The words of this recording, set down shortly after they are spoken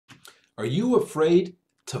Are you afraid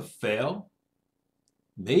to fail?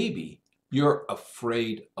 Maybe you're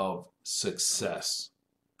afraid of success.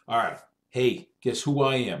 All right. Hey, guess who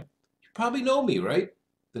I am? You probably know me, right?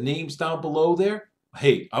 The name's down below there.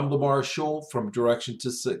 Hey, I'm Lamar Schoell from Direction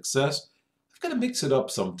to Success. I've got to mix it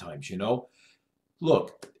up sometimes, you know.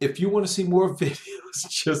 Look, if you want to see more videos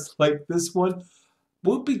just like this one,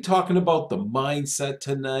 we'll be talking about the mindset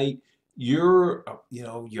tonight. Your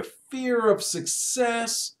fear of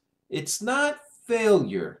success. It's not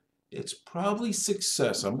failure. It's probably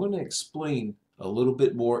success. I'm going to explain a little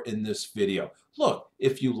bit more in this video. Look,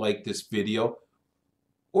 if you like this video,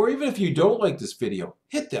 or even if you don't like this video,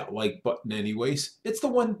 hit that like button anyways. It's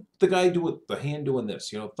the guy doing the hand doing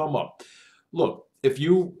this, thumb up. Look, if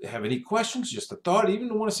you have any questions, just a thought,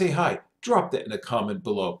 even want to say hi, drop that in a comment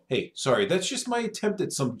below. Hey, sorry, that's just my attempt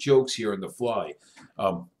at some jokes here on the fly.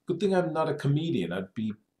 Good thing I'm not a comedian. I'd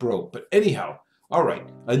be broke. But anyhow, all right,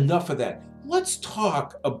 enough of that. Let's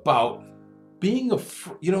talk about being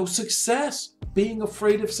success, being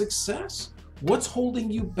afraid of success. What's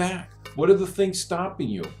holding you back? What are the things stopping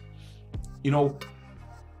you?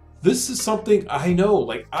 This is something I know,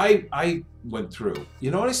 like I went through,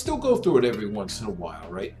 and I still go through it every once in a while,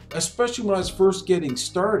 right? Especially when I was first getting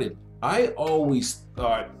started, I always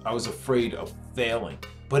thought I was afraid of failing,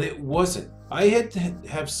 but it wasn't. I had to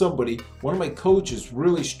have somebody, one of my coaches,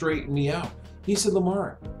 really straighten me out. He said,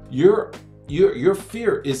 Lamar, your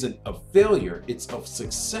fear isn't of failure, it's of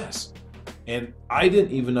success. And I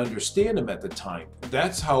didn't even understand him at the time.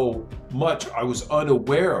 That's how much I was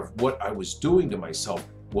unaware of what I was doing to myself.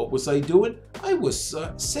 What was I doing? I was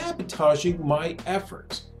sabotaging my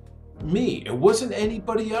efforts. Me. It wasn't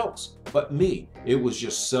anybody else but me. It was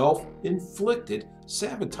just self-inflicted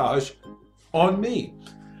sabotage on me.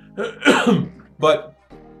 But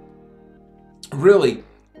really,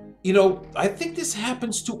 I think this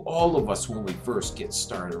happens to all of us when we first get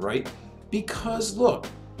started, right? Because look,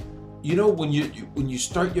 when you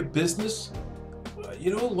start your business,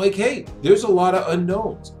 like, hey, there's a lot of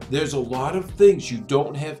unknowns. There's a lot of things you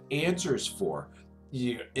don't have answers for.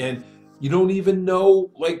 And you don't even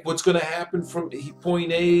know, like, what's going to happen from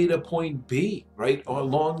point A to point B, right,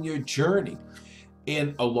 along your journey.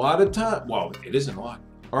 And a lot of time, well, it isn't a lot,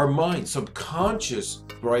 our mind, subconscious,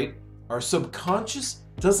 right, our subconscious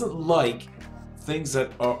doesn't like things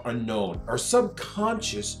that are unknown. Our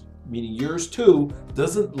subconscious, meaning yours too,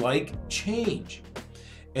 doesn't like change.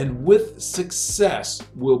 And with success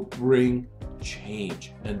will bring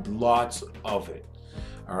change, and lots of it.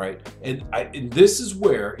 All right. And this is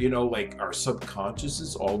where, like, our subconscious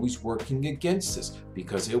is always working against us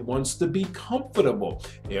because it wants to be comfortable.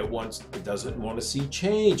 It doesn't want to see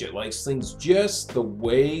change. It likes things just the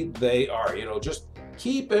way they are, just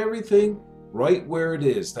keep everything right where it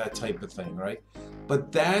is, that type of thing, right?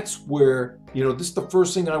 But that's where, this is the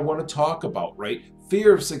first thing I want to talk about, right?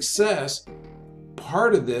 Fear of success.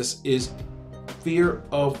 Part of this is fear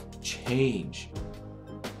of change.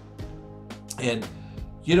 And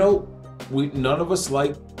none of us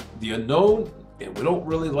like the unknown, and we don't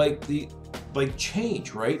really like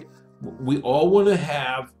change, right? We all want to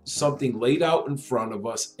have something laid out in front of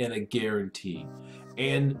us and a guarantee.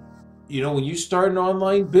 And when you start an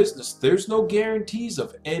online business, there's no guarantees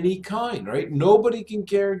of any kind, right? Nobody can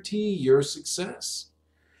guarantee your success.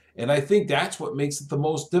 And I think that's what makes it the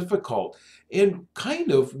most difficult. And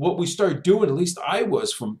kind of what we start doing, at least I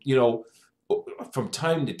was from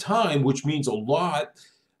time to time, which means a lot,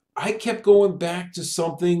 I kept going back to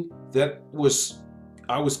something that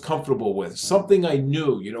I was comfortable with, something I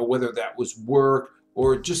knew, whether that was work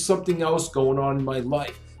or just something else going on in my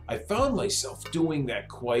life. I found myself doing that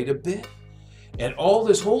quite a bit. And all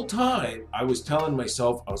this whole time, I was telling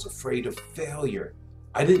myself I was afraid of failure.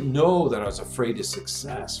 I didn't know that I was afraid of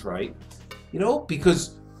success, right?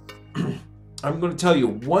 Because I'm going to tell you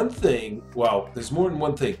one thing. Well, there's more than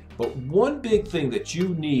one thing, but one big thing that you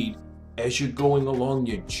need as you're going along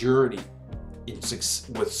your journey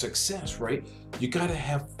with success, right? You got to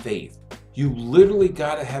have faith. You literally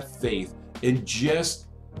got to have faith and just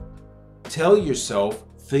tell yourself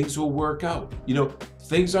things will work out.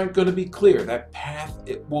 Things aren't going to be clear. That path,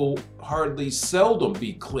 it will seldom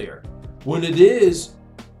be clear. When it is,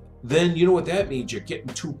 then you know what that means? You're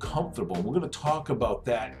getting too comfortable. We're going to talk about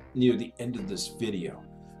that near the end of this video,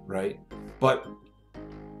 right? But,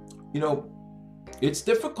 it's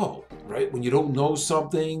difficult, right? When you don't know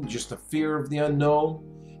something, just the fear of the unknown.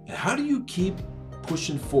 And how do you keep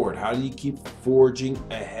pushing forward? How do you keep forging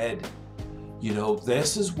ahead?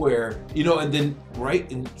 This is where, and then,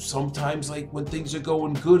 right, and sometimes, like, when things are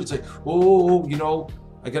going good, it's like, oh,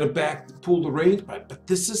 I got to pull the reins back. But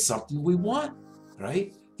this is something we want,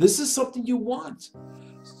 right? This is something you want.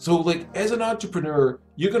 So like as an entrepreneur,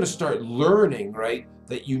 you're going to start learning, right,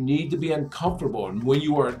 that you need to be uncomfortable. And when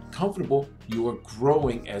you are uncomfortable, you are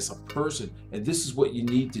growing as a person. And this is what you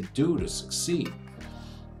need to do to succeed.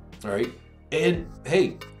 All right. And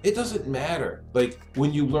hey, it doesn't matter. Like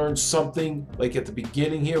when you learn something, like at the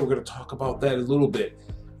beginning here, we're going to talk about that a little bit.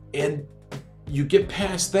 And you get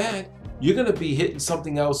past that, you're going to be hitting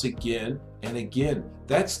something else again and again.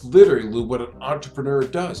 That's literally what an entrepreneur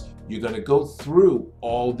does. You're going to go through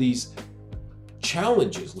all these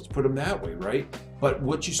challenges, let's put them that way, right? But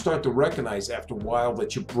what you start to recognize after a while,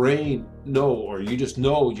 that your brain or you just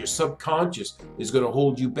know your subconscious is going to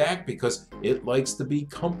hold you back because it likes to be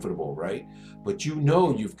comfortable, right? But you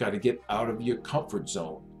know you've got to get out of your comfort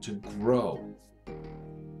zone to grow.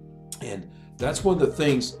 And that's one of the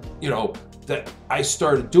things, that I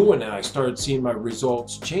started doing, and I started seeing my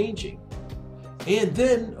results changing. And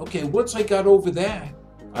then, okay, once I got over that,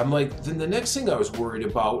 I'm like, then the next thing I was worried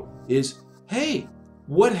about is, hey,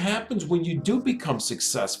 what happens when you do become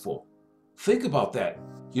successful? Think about that.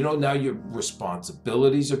 Now your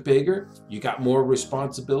responsibilities are bigger. You got more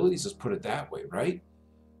responsibilities, let's put it that way, right?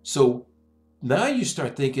 So now you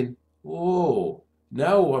start thinking, oh,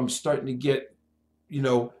 now I'm starting to get,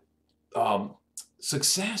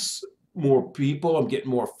 success, more people, I'm getting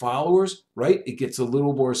more followers, right? It gets a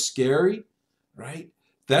little more scary, right?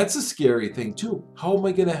 That's a scary thing too. How am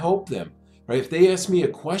I going to help them, right? If they ask me a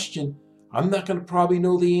question, I'm not going to probably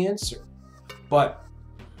know the answer. But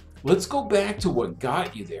let's go back to what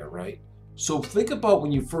got you there, right? So think about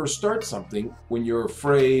when you first start something, when you're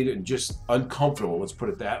afraid and just uncomfortable, let's put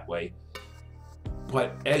it that way.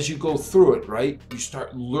 But as you go through it, right, you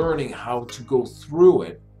start learning how to go through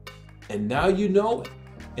it. And now you know it.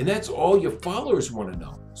 And that's all your followers want to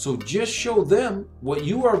know. So just show them what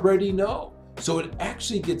you already know. So it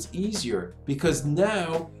actually gets easier because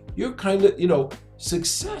now you're kind of,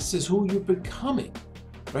 success is who you're becoming,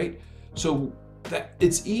 right? So that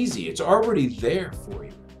it's easy. It's already there for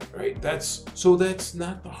you, right? That's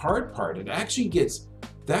not the hard part. It actually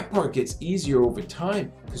that part gets easier over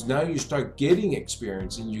time because now you start getting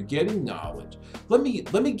experience and you're getting knowledge. Let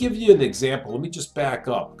me give you an example. Let me just back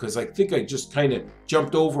up because I think I just kind of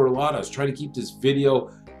jumped over a lot. I was trying to keep this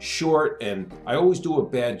video short and I always do a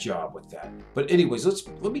bad job with that. But anyways, let's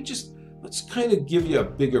kind of give you a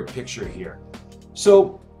bigger picture here.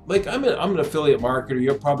 So like I'm an affiliate marketer.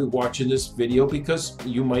 You're probably watching this video because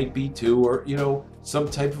you might be too, or some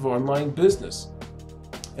type of online business.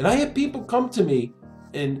 And I have people come to me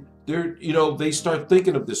and they start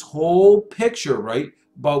thinking of this whole picture, right?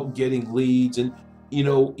 About getting leads and,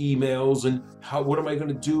 emails and what am I going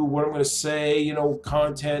to do? What I'm going to say,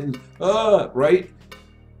 content, right?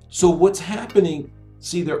 So what's happening?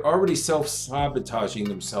 See, they're already self-sabotaging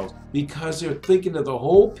themselves because they're thinking of the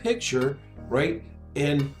whole picture, right?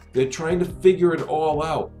 And they're trying to figure it all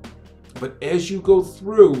out. But as you go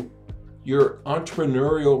through your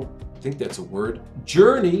entrepreneurial, I think that's a word,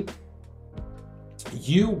 journey,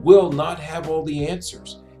 you will not have all the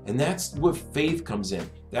answers. And that's where faith comes in.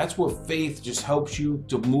 That's where faith just helps you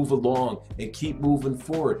to move along and keep moving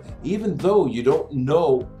forward, even though you don't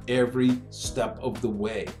know every step of the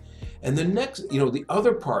way. And the next, the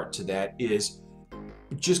other part to that is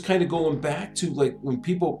just kind of going back to like when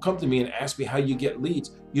people come to me and ask me how you get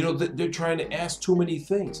leads, they're trying to ask too many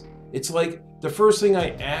things. It's like the first thing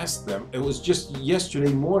I asked them, it was just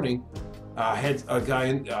yesterday morning, I had a guy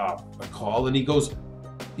a call and he goes,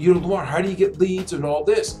 Lamar, how do you get leads and all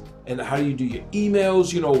this? And how do you do your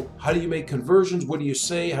emails? How do you make conversions? What do you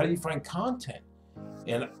say? How do you find content?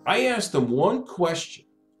 And I asked him one question.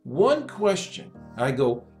 I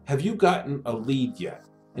go, have you gotten a lead yet?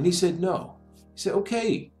 And he said, no. He said,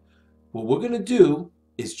 okay, what we're going to do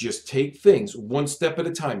is just take things one step at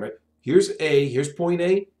a time, right? Here's point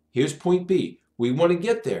A, here's point B. We want to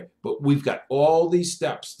get there, but we've got all these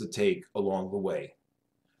steps to take along the way,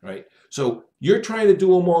 right? So you're trying to do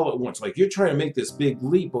them all at once. Like you're trying to make this big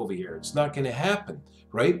leap over here. It's not going to happen,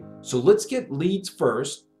 right? So let's get leads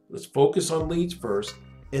first. Let's focus on leads first.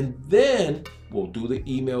 And then we'll do the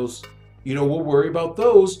emails. We'll worry about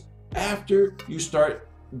those after you start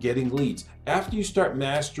getting leads, after you start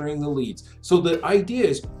mastering the leads. So the idea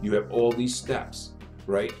is you have all these steps,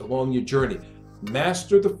 right, along your journey.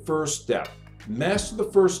 Master the first step. Master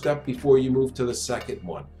the first step before you move to the second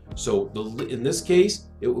one. So in this case,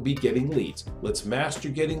 it will be getting leads. Let's master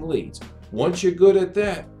getting leads. Once you're good at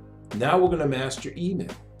that, now we're going to master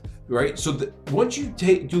email, right? So once you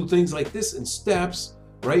do things like this in steps,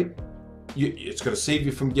 right, it's going to save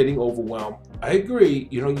you from getting overwhelmed. I agree.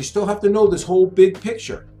 You still have to know this whole big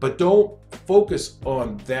picture, but don't focus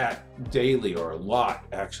on that daily, or a lot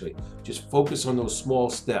actually. Just focus on those small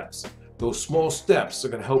steps. Those small steps are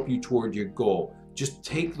going to help you toward your goal. Just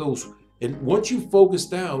take those, and once you focus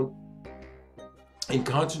down and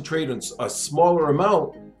concentrate on a smaller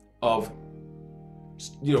amount of,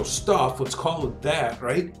 stuff, let's call it that,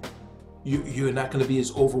 right? You're not going to be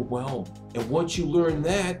as overwhelmed. And once you learn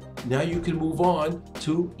that, now you can move on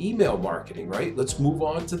to email marketing, right? Let's move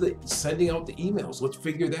on to the sending out the emails. Let's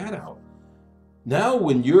figure that out. Now,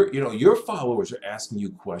 when your followers are asking you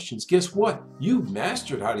questions, guess what? You've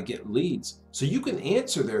mastered how to get leads, so you can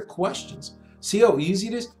answer their questions. See how easy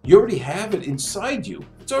it is? You already have it inside you.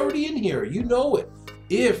 It's already in here. You know it.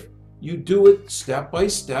 If you do it step by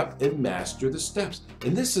step and master the steps.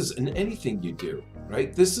 And this is in anything you do,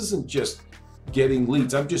 right? This isn't just getting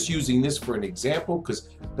leads. I'm just using this for an example because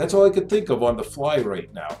that's all I could think of on the fly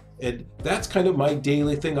right now. And that's kind of my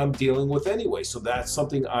daily thing I'm dealing with anyway. So that's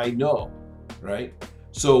something I know, right?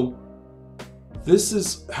 So this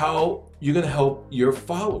is how you're going to help your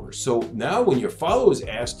followers. So now when your followers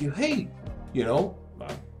ask you, hey,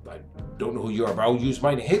 I don't know who you are, but I'll use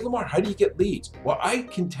my name. Hey, Lamar, how do you get leads? Well, I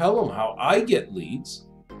can tell them how I get leads,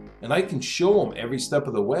 and I can show them every step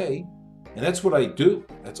of the way. And that's what I do.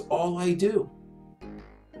 That's all I do.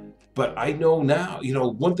 But I know now,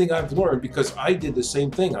 one thing I've learned, because I did the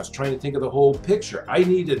same thing. I was trying to think of the whole picture. I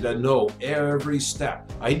needed to know every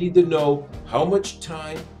step. I need to know how much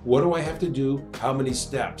time, what do I have to do, how many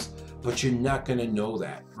steps. But you're not going to know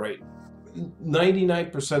that, right?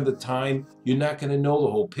 99% of the time, you're not going to know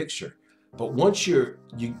the whole picture. But once you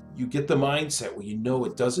get the mindset where you know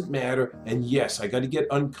it doesn't matter, and yes, I got to get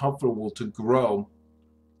uncomfortable to grow,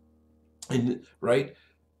 and right,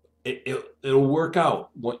 it'll work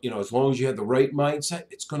out. As long as you have the right mindset,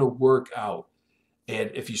 it's going to work out.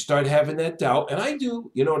 And if you start having that doubt, and I do,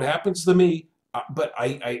 it happens to me, but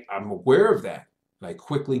I'm aware of that, and I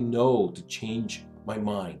quickly know to change my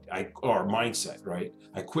mind, or mindset, right?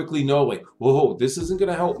 I quickly know, like, whoa, this isn't going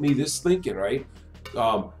to help me. This thinking, right?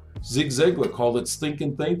 Zig Ziglar called it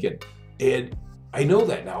stinking thinking, and I know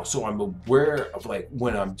that now. So I'm aware of, like,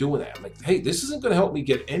 when I'm doing that, I'm like, hey, this isn't going to help me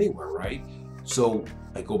get anywhere, right? So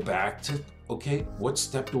I go back to, okay, what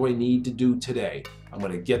step do I need to do today? I'm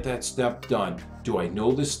going to get that step done. Do I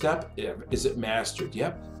know this step? Is it mastered?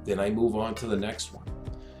 Yep. Then I move on to the next one.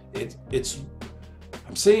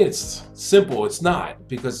 I'm saying it's simple. It's not,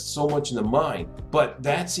 because it's so much in the mind, but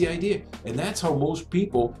that's the idea. And that's how most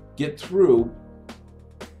people get through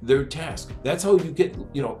their task. That's how you get,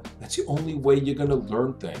 that's the only way you're going to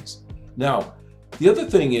learn things. Now, the other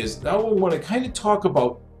thing is, now I want to kind of talk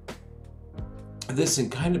about this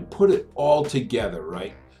and kind of put it all together,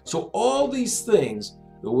 right? So all these things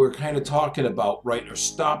that we're kind of talking about, right, are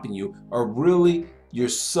stopping you, are really your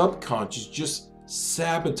subconscious just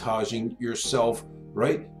sabotaging yourself,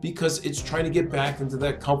 right? Because it's trying to get back into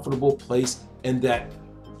that comfortable place and that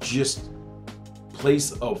just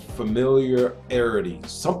place of familiarity,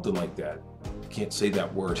 something like that. Can't say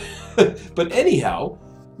that word. But anyhow,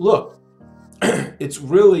 look, it's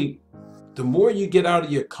really, the more you get out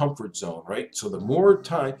of your comfort zone, right? So the more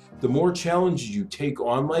time, the more challenges you take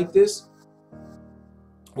on like this,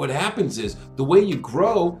 what happens is the way you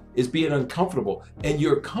grow is being uncomfortable, and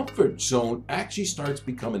your comfort zone actually starts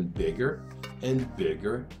becoming bigger and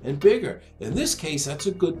bigger and bigger. In this case, that's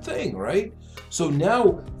a good thing, right? So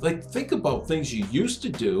now, like, think about things you used to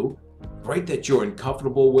do, right, that you're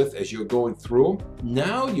uncomfortable with as you're going through them.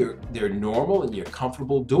 Now they're normal and you're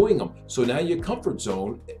comfortable doing them. So now your comfort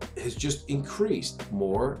zone has just increased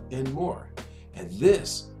more and more. And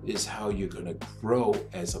this is how you're going to grow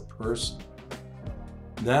as a person.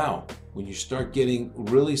 Now, when you start getting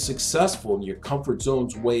really successful and your comfort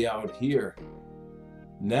zone's way out here,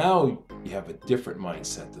 now you have a different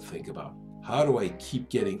mindset to think about. How do I keep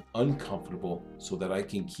getting uncomfortable so that I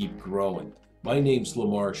can keep growing? My name's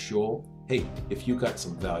Lamar Schoell. Hey, if you got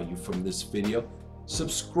some value from this video,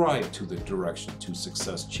 subscribe to the Direction to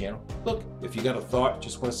Success channel. Look, if you got a thought,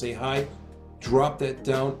 just want to say hi, drop that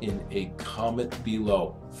down in a comment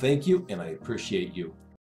below. Thank you, and I appreciate you.